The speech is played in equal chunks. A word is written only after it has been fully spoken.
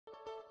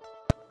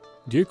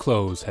Do your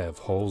clothes have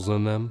holes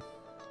in them?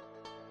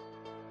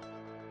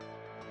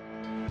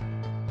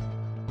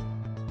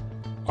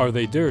 Are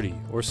they dirty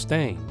or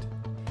stained?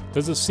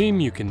 Does it seem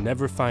you can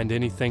never find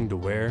anything to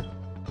wear?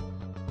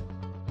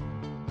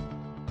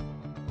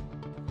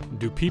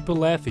 Do people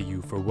laugh at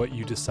you for what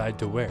you decide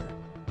to wear?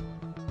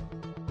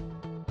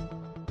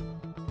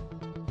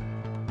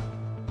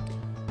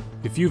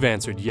 If you've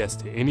answered yes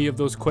to any of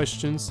those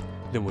questions,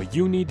 then what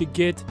you need to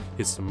get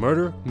is some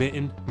Murder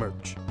Mitten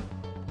merch.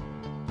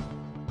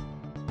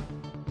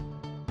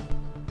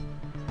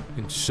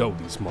 And show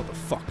these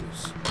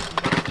motherfuckers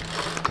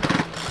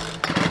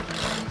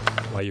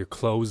why your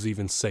clothes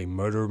even say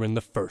murder in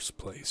the first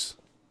place.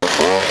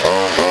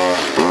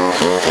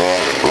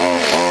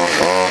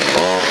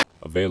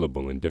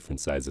 Available in different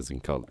sizes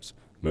and colors.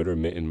 Murder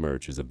Mitten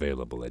merch is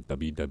available at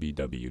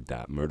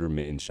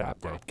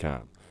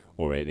www.murdermittenshop.com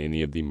or at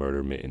any of the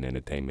Murder Mitten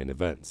entertainment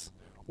events,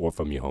 or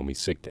from your homie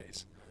Sick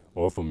Days,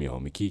 or from your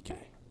homie Kike.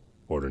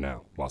 Order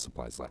now while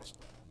supplies last.